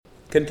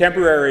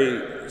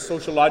Contemporary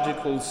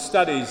sociological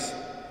studies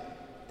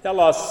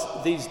tell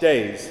us these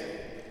days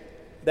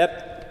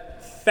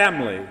that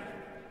family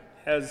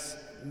has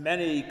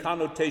many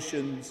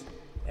connotations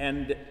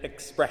and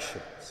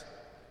expressions.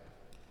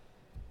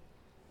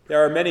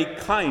 There are many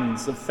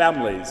kinds of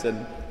families,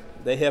 and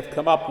they have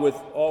come up with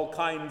all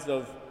kinds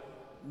of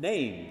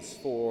names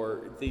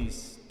for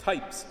these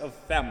types of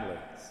families.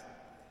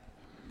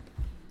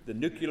 The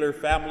nuclear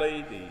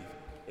family, the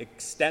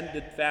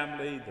extended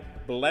family, the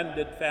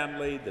blended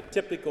family, the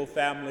typical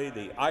family,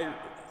 the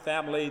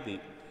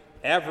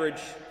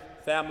average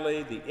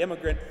family, the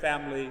immigrant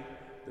family,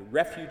 the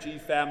refugee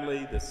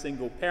family, the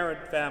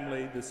single-parent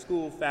family, the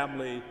school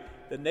family,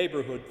 the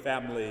neighborhood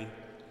family,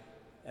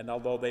 and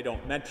although they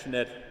don't mention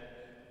it,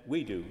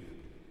 we do,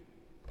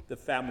 the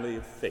family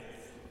of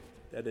faith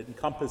that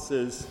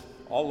encompasses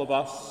all of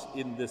us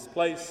in this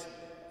place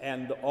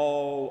and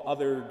all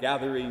other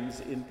gatherings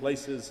in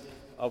places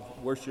of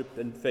worship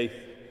and faith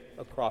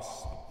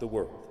across the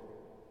world.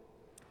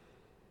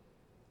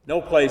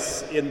 No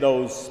place in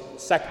those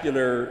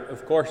secular,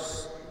 of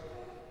course,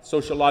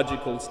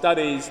 sociological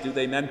studies do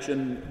they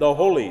mention the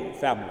Holy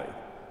Family,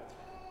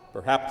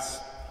 perhaps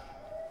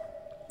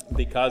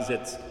because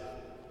it's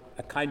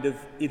a kind of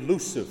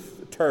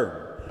elusive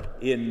term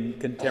in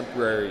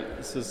contemporary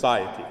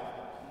society.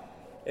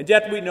 And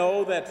yet we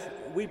know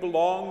that we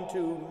belong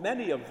to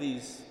many of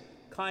these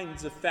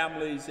kinds of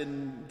families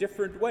in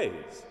different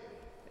ways.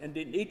 And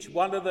in each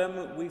one of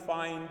them we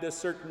find a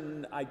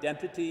certain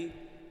identity,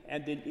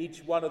 and in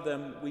each one of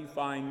them we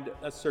find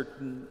a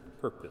certain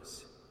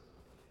purpose.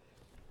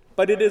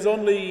 But it's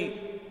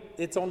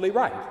only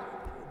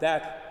right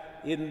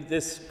that in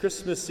this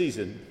Christmas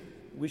season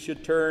we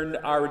should turn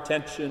our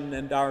attention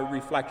and our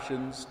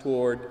reflections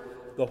toward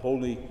the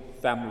Holy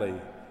Family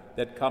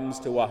that comes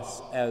to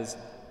us as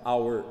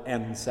our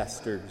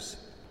ancestors,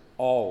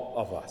 all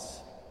of us.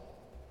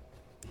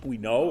 We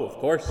know, of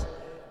course,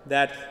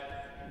 that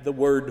the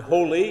word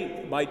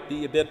holy might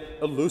be a bit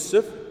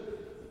elusive,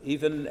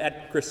 even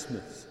at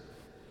Christmas.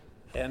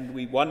 And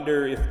we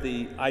wonder if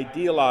the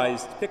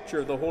idealized picture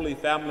of the Holy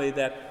Family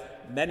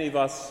that many of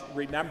us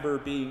remember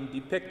being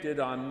depicted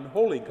on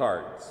holy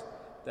cards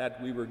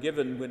that we were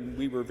given when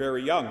we were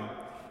very young,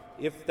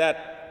 if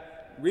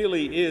that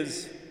really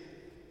is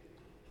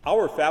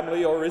our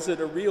family, or is it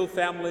a real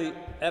family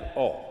at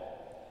all?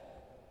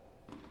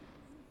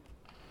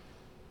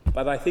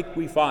 But I think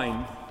we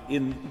find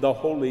in the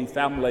Holy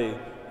Family,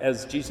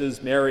 as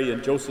Jesus, Mary,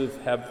 and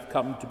Joseph have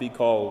come to be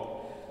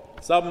called,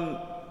 some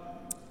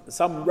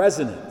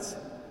resonance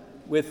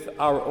with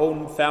our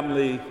own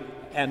family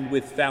and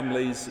with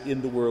families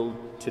in the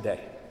world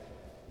today.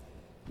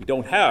 We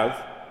don't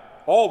have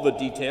all the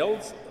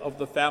details of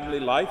the family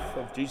life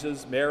of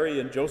Jesus,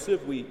 Mary, and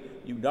Joseph. We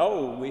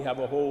have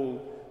a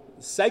whole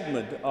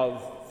segment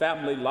of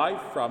family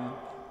life from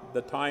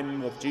the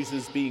time of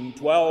Jesus being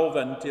 12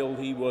 until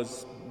he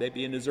was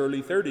maybe in his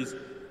early 30s.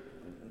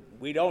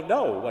 We don't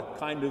know what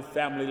kind of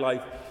family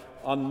life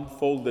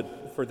unfolded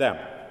for them.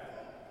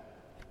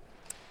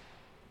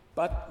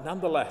 But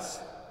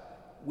nonetheless,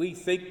 we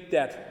think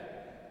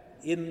that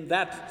in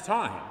that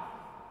time,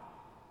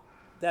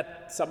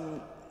 that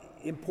some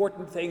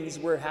important things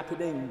were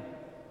happening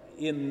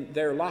in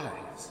their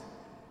lives,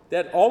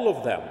 that all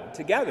of them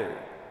together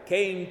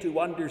came to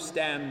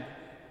understand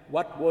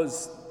what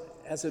was,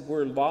 as it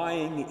were,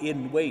 lying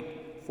in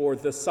wait for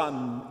the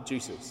Son,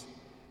 Jesus,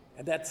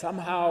 and that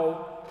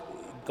somehow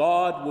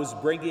God was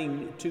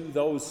bringing to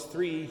those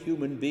three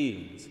human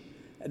beings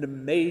an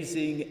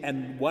amazing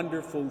and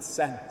wonderful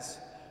sense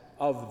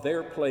of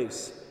their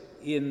place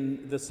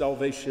in the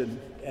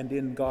salvation and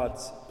in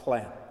God's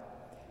plan.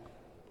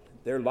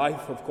 Their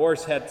life, of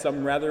course, had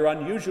some rather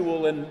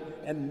unusual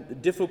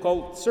and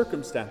difficult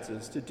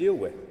circumstances to deal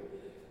with,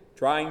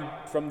 trying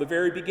from the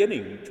very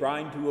beginning,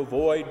 trying to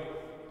avoid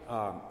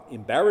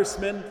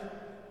embarrassment,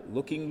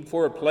 looking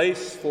for a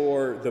place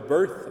for the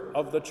birth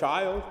of the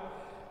child,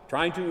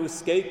 trying to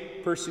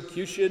escape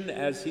persecution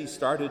as he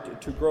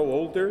started to grow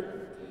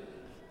older,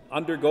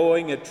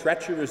 undergoing a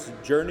treacherous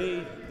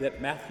journey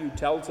that Matthew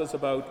tells us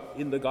about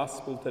in the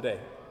gospel today.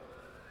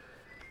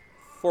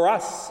 For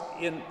us,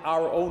 in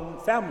our own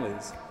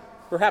families,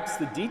 perhaps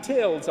the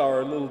details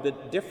are a little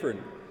bit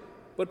different,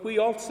 but we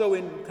also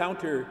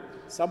encounter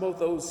some of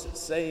those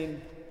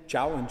same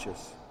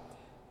challenges.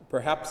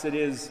 Perhaps it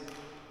is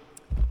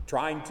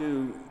trying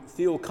to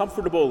feel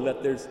comfortable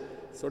that there's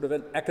sort of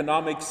an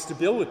economic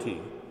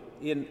stability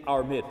in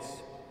our midst.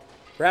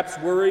 Perhaps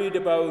worried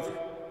about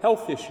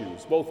health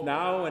issues, both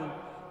now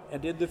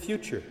and in the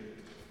future.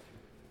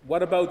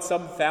 What about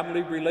some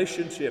family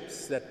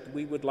relationships that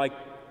we would like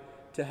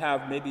to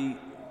have maybe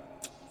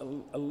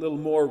a little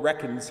more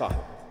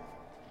reconciled?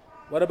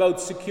 What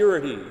about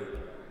security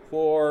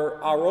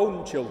for our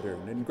own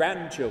children and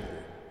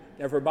grandchildren,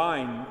 never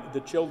mind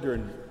the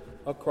children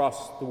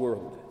across the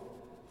world?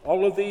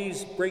 All of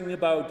these bring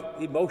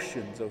about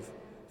emotions of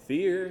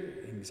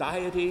fear,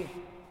 anxiety,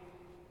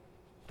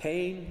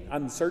 pain,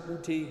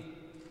 uncertainty,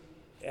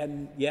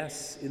 and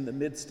yes, in the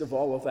midst of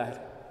all of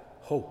that,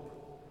 hope.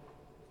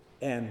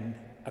 and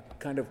a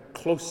kind of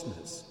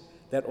closeness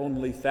that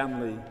only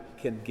family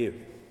can give.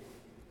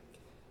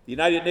 The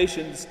United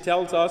Nations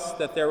tells us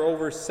that there are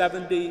over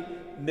 70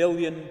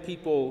 million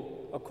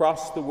people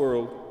across the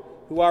world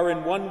who are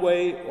in one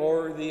way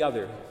or the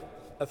other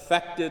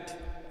affected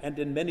and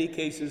in many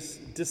cases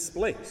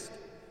displaced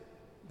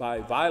by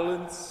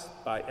violence,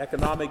 by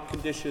economic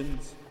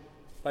conditions,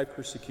 by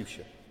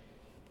persecution.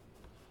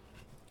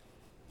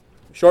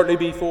 Shortly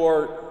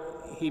after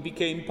he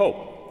became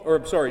Pope,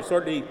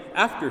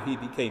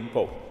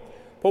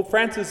 Pope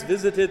Francis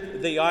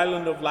visited the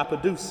island of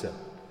Lampedusa,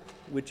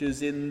 which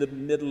is in the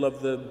middle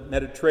of the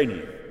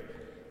Mediterranean,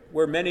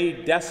 where many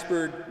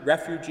desperate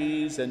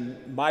refugees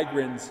and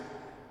migrants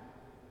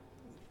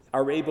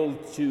are able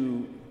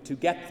to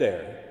get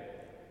there,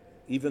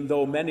 even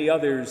though many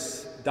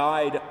others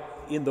died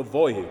in the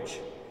voyage,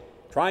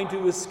 trying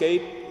to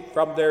escape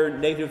from their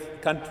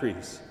native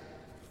countries,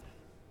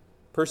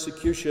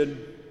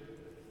 persecution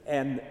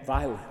and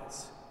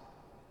violence.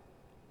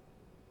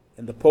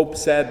 And the Pope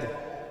said,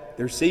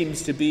 there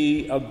seems to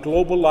be a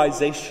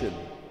globalization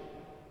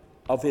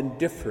of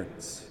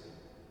indifference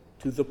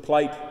to the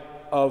plight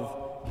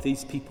of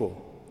these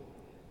people.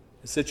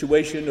 A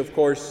situation, of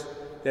course,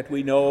 that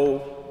we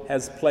know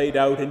has played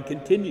out and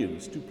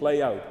continues to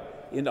play out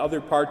in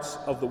other parts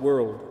of the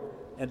world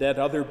and at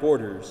other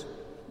borders,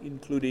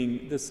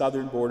 including the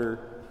southern border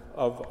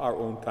of our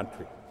own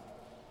country.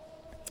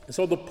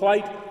 So the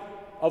plight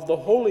of the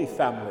Holy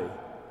Family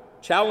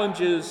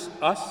challenges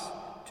us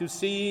to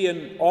see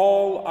in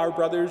all our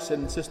brothers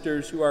and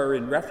sisters who are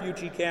in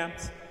refugee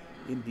camps,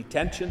 in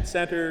detention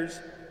centers,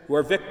 who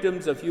are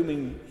victims of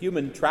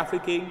human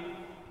trafficking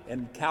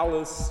and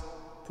callous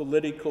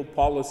political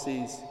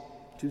policies,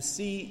 to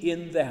see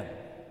in them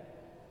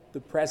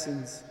the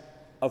presence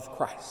of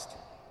Christ.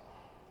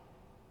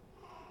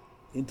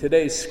 In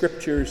today's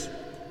scriptures,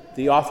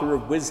 the author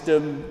of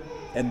wisdom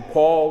and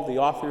Paul, the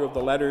author of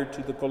the letter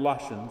to the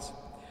Colossians,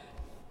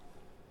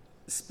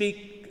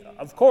 speak,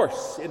 of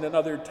course, in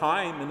another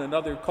time, in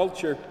another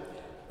culture,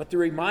 but to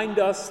remind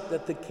us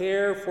that the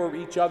care for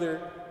each other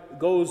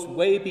goes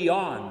way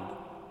beyond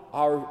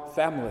our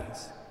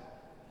families,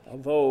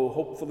 although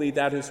hopefully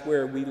that is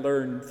where we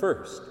learn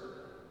first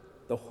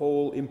the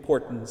whole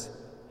importance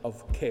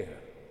of care.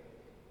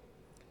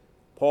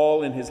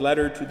 Paul, in his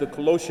letter to the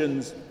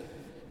Colossians,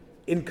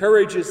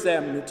 encourages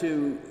them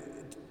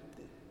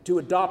to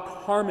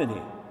adopt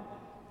harmony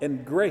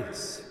and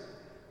grace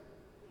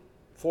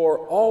for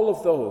all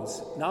of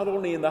those, not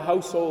only in the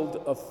household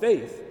of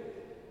faith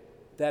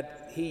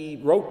that he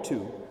wrote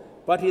to,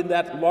 but in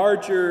that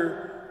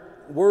larger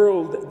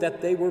world that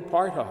they were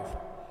part of,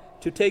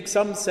 to take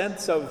some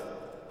sense of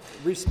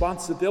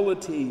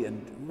responsibility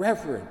and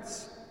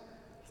reverence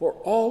for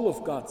all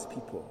of God's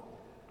people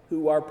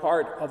who are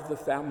part of the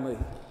family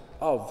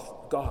of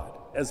God.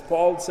 As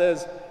Paul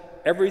says,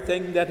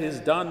 everything that is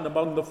done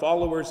among the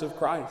followers of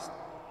Christ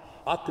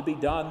ought to be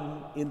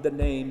done in the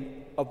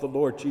name of the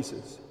Lord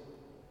Jesus.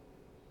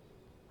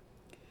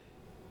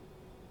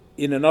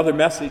 In another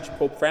message,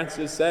 Pope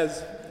Francis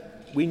says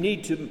we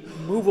need to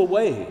move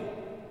away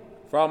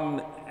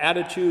from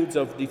attitudes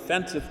of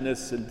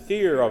defensiveness and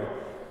fear, of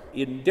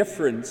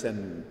indifference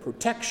and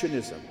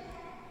protectionism,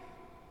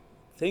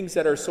 things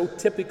that are so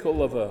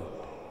typical of a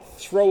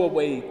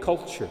throwaway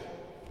culture,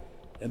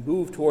 and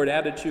move toward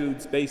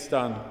attitudes based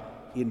on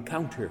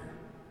encounter,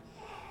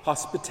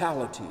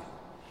 hospitality,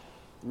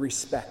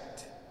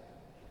 respect.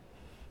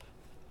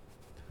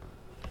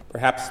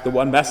 Perhaps the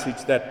one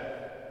message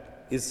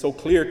that is so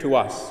clear to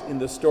us in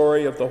the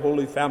story of the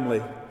Holy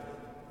Family,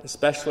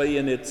 especially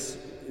in its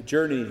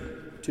journey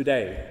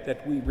today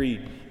that we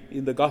read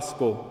in the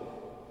Gospel,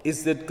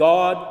 is that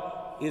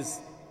God is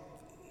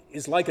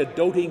like a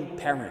doting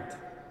parent.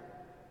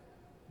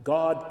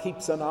 God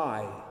keeps an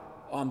eye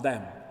on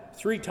them.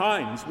 3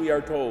 times we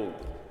are told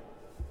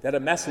that a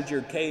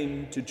messenger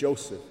came to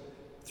Joseph.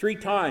 3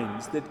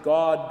 times that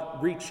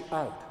God reached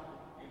out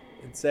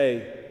and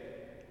say,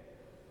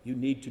 you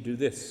need to do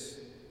this,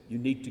 you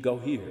need to go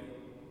here.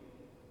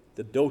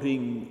 The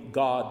doting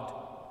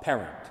God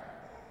parent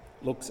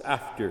looks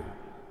after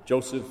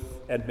Joseph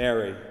and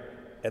Mary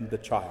and the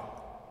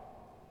child.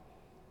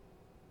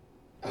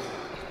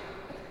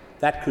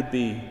 That could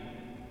be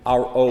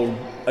our own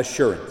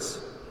assurance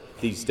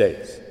these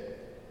days.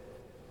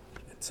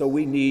 So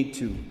we need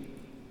to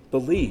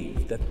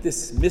believe that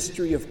this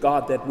mystery of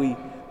God that we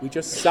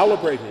just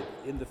celebrated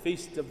in the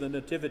Feast of the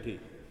Nativity,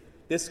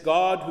 this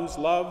God whose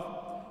love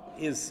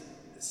is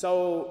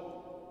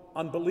so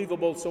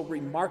unbelievable, so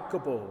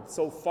remarkable,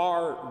 so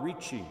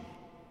far-reaching,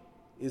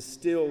 is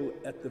still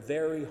at the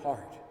very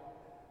heart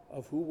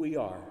of who we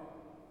are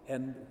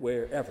and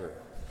wherever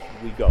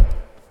we go.